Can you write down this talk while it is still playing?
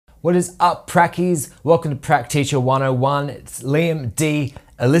What is up, Prackies? Welcome to Prac Teacher 101. It's Liam D.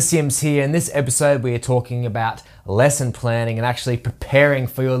 Elysium's here. In this episode, we are talking about lesson planning and actually preparing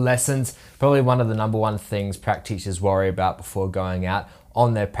for your lessons. Probably one of the number one things prac teachers worry about before going out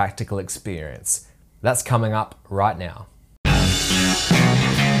on their practical experience. That's coming up right now.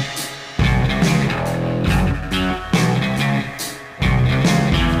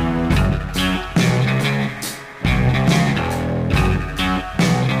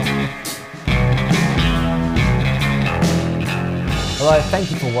 Hello, thank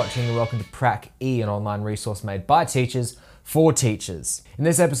you for watching and welcome to Prac E, an online resource made by teachers for teachers. In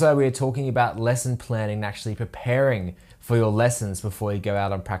this episode, we are talking about lesson planning and actually preparing for your lessons before you go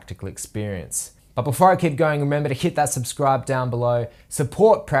out on practical experience. But before I keep going, remember to hit that subscribe down below,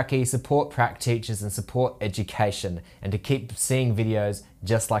 support Prac E, support prac teachers, and support education, and to keep seeing videos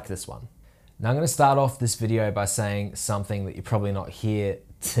just like this one. Now I'm going to start off this video by saying something that you're probably not here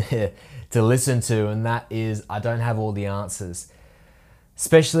to listen to, and that is I don't have all the answers.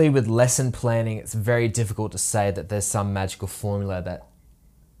 Especially with lesson planning, it's very difficult to say that there's some magical formula that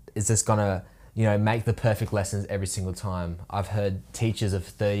is just gonna, make the perfect lessons every single time. I've heard teachers of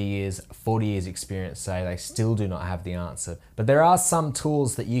 30 years, 40 years experience say they still do not have the answer. But there are some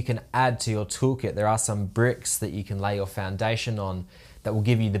tools that you can add to your toolkit. There are some bricks that you can lay your foundation on that will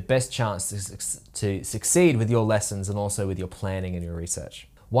give you the best chance to succeed with your lessons and also with your planning and your research.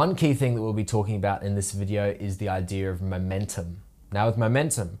 One key thing that we'll be talking about in this video is the idea of momentum. Now with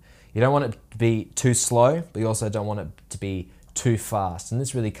momentum, you don't want it to be too slow, but you also don't want it to be too fast. And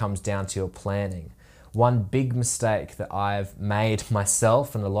this really comes down to your planning. One big mistake that I've made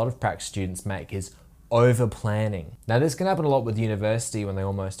myself and a lot of prac students make is over planning. Now this can happen a lot with university when they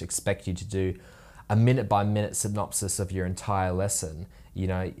almost expect you to do a minute by minute synopsis of your entire lesson.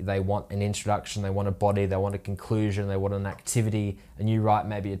 They want an introduction, they want a body, they want a conclusion, they want an activity, and you write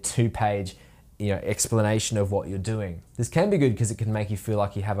maybe a 2-page explanation of what you're doing. This can be good because it can make you feel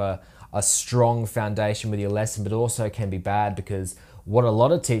like you have a strong foundation with your lesson, but also can be bad because what a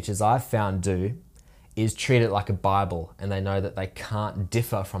lot of teachers I've found do is treat it like a Bible, and they know that they can't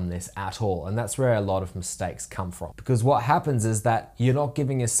differ from this at all. And that's where a lot of mistakes come from. Because what happens is that you're not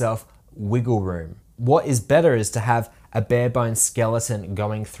giving yourself wiggle room. What is better is to have a bare bones skeleton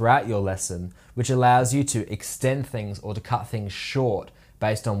going throughout your lesson, which allows you to extend things or to cut things short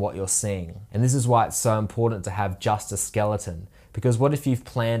based on what you're seeing. And this is why it's so important to have just a skeleton. Because what if you've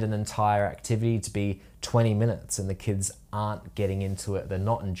planned an entire activity to be 20 minutes and the kids aren't getting into it, they're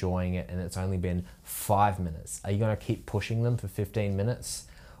not enjoying it, and it's only been 5 minutes? Are you gonna keep pushing them for 15 minutes?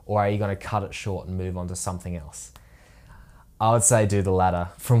 Or are you gonna cut it short and move on to something else? I would say do the latter.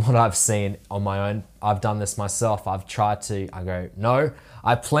 From what I've seen on my own, I've done this myself. I go, no,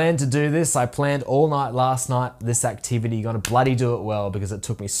 I planned to do this. I planned all night last night, this activity. You're gonna bloody do it well because it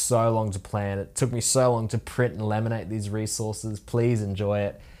took me so long to plan. It took me so long to print and laminate these resources. Please enjoy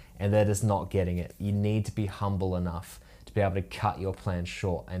it. And they're just not getting it. You need to be humble enough to be able to cut your plan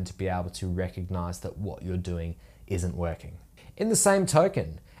short and to be able to recognize that what you're doing isn't working. In the same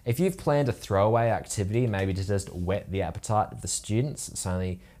token, if you've planned a throwaway activity, maybe to just whet the appetite of the students, it's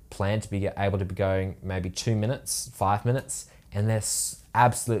only planned to be able to be going maybe 2 minutes, 5 minutes, and they're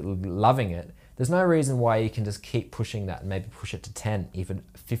absolutely loving it, there's no reason why you can just keep pushing that and maybe push it to 10, even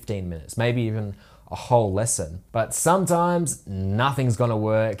 15 minutes, maybe even a whole lesson. But sometimes nothing's gonna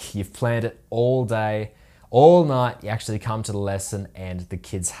work. You've planned it all day, all night, you actually come to the lesson and the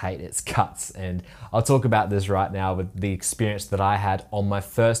kids hate its guts. And I'll talk about this right now with the experience that I had on my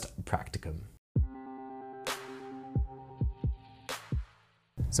first practicum.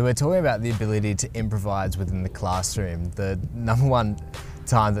 So we're talking about the ability to improvise within the classroom. The number one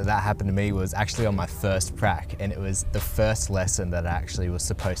time that happened to me was actually on my first prac, and it was the first lesson that I actually was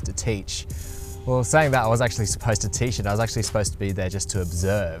supposed to teach. Well, saying that, I was actually supposed to teach it. I was actually supposed to be there just to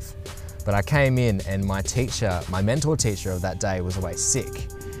observe. But I came in and my mentor teacher of that day was away sick.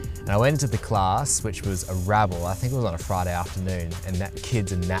 And I went into the class, which was a rabble. I think it was on a Friday afternoon, and that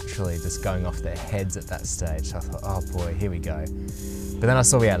kids are naturally just going off their heads at that stage. So I thought, oh boy, here we go. But then I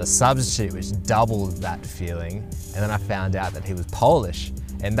saw we had a substitute, which doubled that feeling. And then I found out that he was Polish.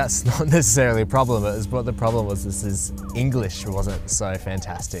 And that's not necessarily a problem. But the problem was his English wasn't so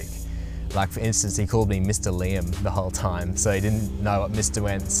fantastic. Like for instance, he called me Mr. Liam the whole time, so he didn't know what Mr.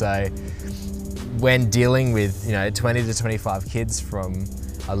 meant. So when dealing with 20 to 25 kids from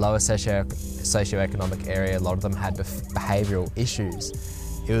a lower socioeconomic area, a lot of them had behavioural issues.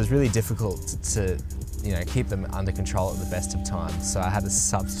 It was really difficult to keep them under control at the best of times. So I had a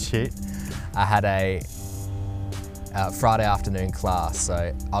substitute. I had a Friday afternoon class.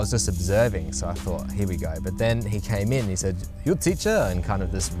 So I was just observing, so I thought, here we go. But then he came in, he said, "You're teacher?" in kind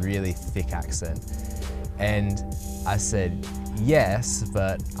of this really thick accent. And I said, "Yes,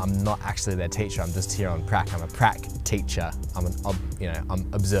 but I'm not actually their teacher. I'm just here on prac. I'm a prac teacher. I'm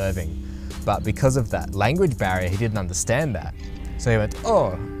observing." But because of that language barrier, he didn't understand that. So he went,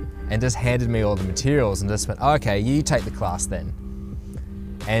 "Oh," and just handed me all the materials and just went, "Oh, okay, you take the class then."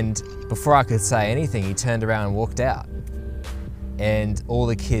 And before I could say anything, he turned around and walked out. And all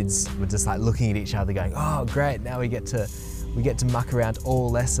the kids were just like looking at each other going, "Oh, great, now we get to muck around all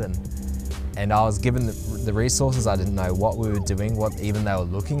lesson." And I was given the resources. I didn't know what we were doing, what even they were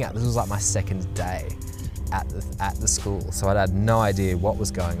looking at. This was like my second day at the school, so I had no idea what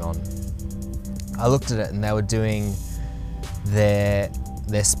was going on. I looked at it and they were doing their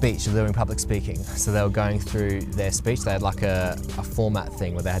speech, they were doing public speaking. So they were going through their speech. They had like a format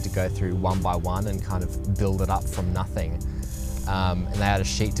thing where they had to go through one by one and kind of build it up from nothing. And they had a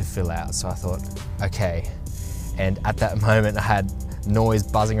sheet to fill out. So I thought, okay. And at that moment I had noise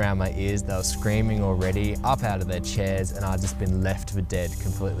buzzing around my ears. They were screaming already, up out of their chairs, and I'd just been left for dead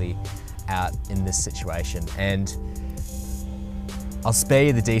completely out in this situation. And I'll spare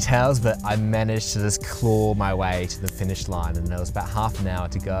you the details, but I managed to just claw my way to the finish line, and there was about half an hour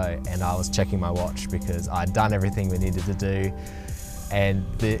to go, and I was checking my watch because I'd done everything we needed to do. And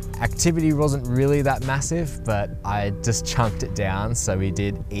the activity wasn't really that massive, but I just chunked it down. So we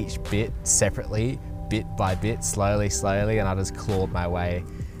did each bit separately, bit by bit, slowly, and I just clawed my way,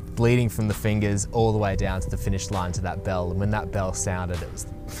 bleeding from the fingers all the way down to the finish line to that bell. And when that bell sounded, it was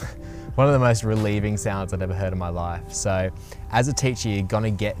one of the most relieving sounds I'd ever heard in my life. So as a teacher, you're gonna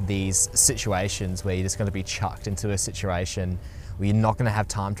get these situations where you're just gonna be chucked into a situation where you're not gonna have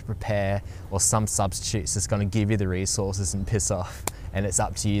time to prepare, or some substitute's just gonna give you the resources and piss off. And it's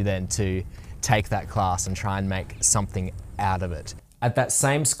up to you then to take that class and try and make something out of it. At that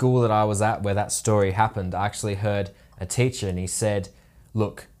same school that I was at where that story happened, I actually heard a teacher, and he said,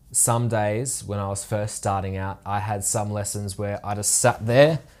 "Look, some days when I was first starting out, I had some lessons where I just sat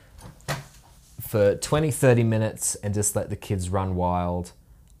there for 20, 30 minutes and just let the kids run wild.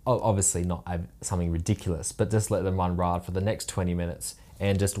 Obviously not something ridiculous, but just let them run wild for the next 20 minutes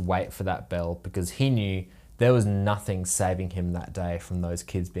and just wait for that bell," because he knew there was nothing saving him that day from those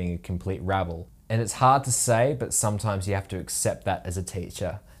kids being a complete rabble. And it's hard to say, but sometimes you have to accept that as a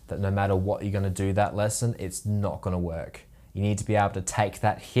teacher, that no matter what you're gonna do that lesson, it's not gonna work. You need to be able to take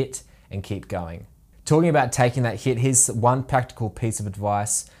that hit and keep going. Talking about taking that hit, here's one practical piece of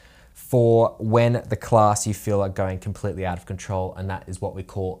advice for when the class you feel like going completely out of control, and that is what we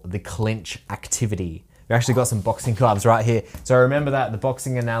call the clinch activity. We've actually got some boxing gloves right here. So remember that, the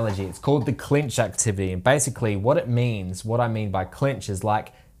boxing analogy, it's called the clinch activity. And basically what it means, what I mean by clinch is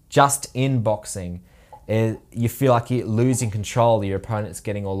like just in boxing, you feel like you're losing control, your opponent's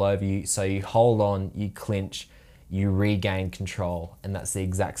getting all over you, so you hold on, you clinch, you regain control. And that's the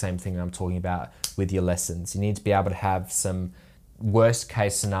exact same thing I'm talking about with your lessons. You need to be able to have some worst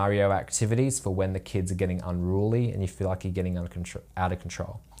case scenario activities for when the kids are getting unruly and you feel like you're getting out of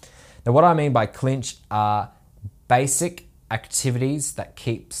control. Now what I mean by clinch are basic activities that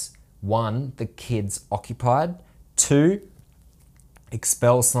keeps, 1, the kids occupied, 2,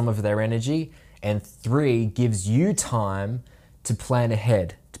 expels some of their energy, and 3, gives you time to plan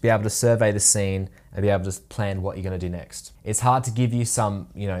ahead, to be able to survey the scene and be able to plan what you're going to do next. It's hard to give you some,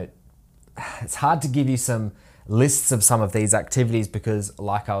 lists of some of these activities because,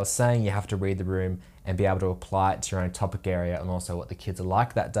 like I was saying, you have to read the room and be able to apply it to your own topic area and also what the kids are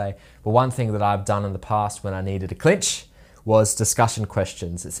like that day. But one thing that I've done in the past when I needed a clinch was discussion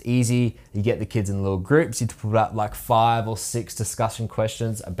questions. It's easy, you get the kids in little groups, you put up like 5 or 6 discussion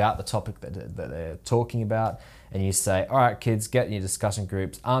questions about the topic that they're talking about, and you say, all right kids, get in your discussion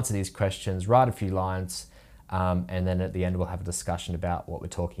groups, answer these questions, write a few lines, and then at the end we'll have a discussion about what we're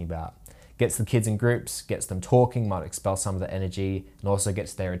talking about. Gets the kids in groups, gets them talking, might expel some of the energy, and also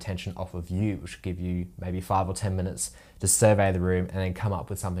gets their attention off of you, which will give you maybe 5 or 10 minutes to survey the room and then come up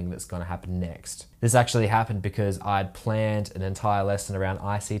with something that's going to happen next. This actually happened because I'd planned an entire lesson around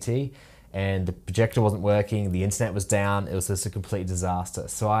ICT and the projector wasn't working, the internet was down, it was just a complete disaster.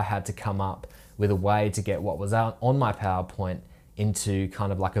 So I had to come up with a way to get what was out on my PowerPoint into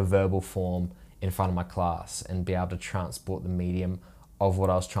kind of like a verbal form in front of my class and be able to transport the medium of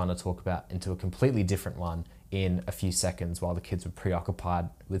what I was trying to talk about into a completely different one in a few seconds while the kids were preoccupied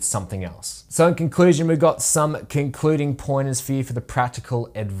with something else. So in conclusion, we've got some concluding pointers for you for the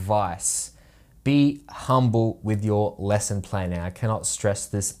practical advice. Be humble with your lesson planning. I cannot stress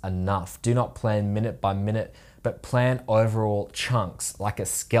this enough. Do not plan minute by minute, but plan overall chunks like a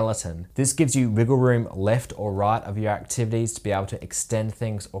skeleton. This gives you wiggle room left or right of your activities to be able to extend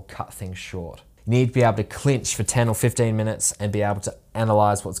things or cut things short. You need to be able to clinch for 10 or 15 minutes and be able to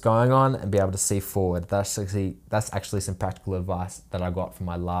analyze what's going on and be able to see forward. That's actually some practical advice that I got from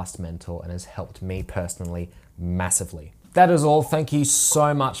my last mentor and has helped me personally massively. That is all. Thank you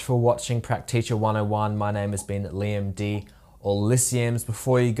so much for watching Prac Teacher 101. My name has been Liam D. or Lyceums.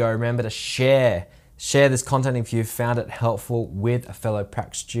 Before you go, remember to share this content if you found it helpful with a fellow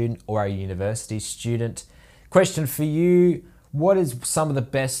Prac student or a university student. Question for you, what is some of the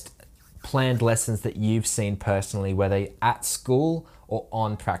best planned lessons that you've seen personally, whether at school or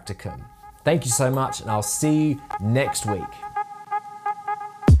on practicum? Thank you so much, and I'll see you next week.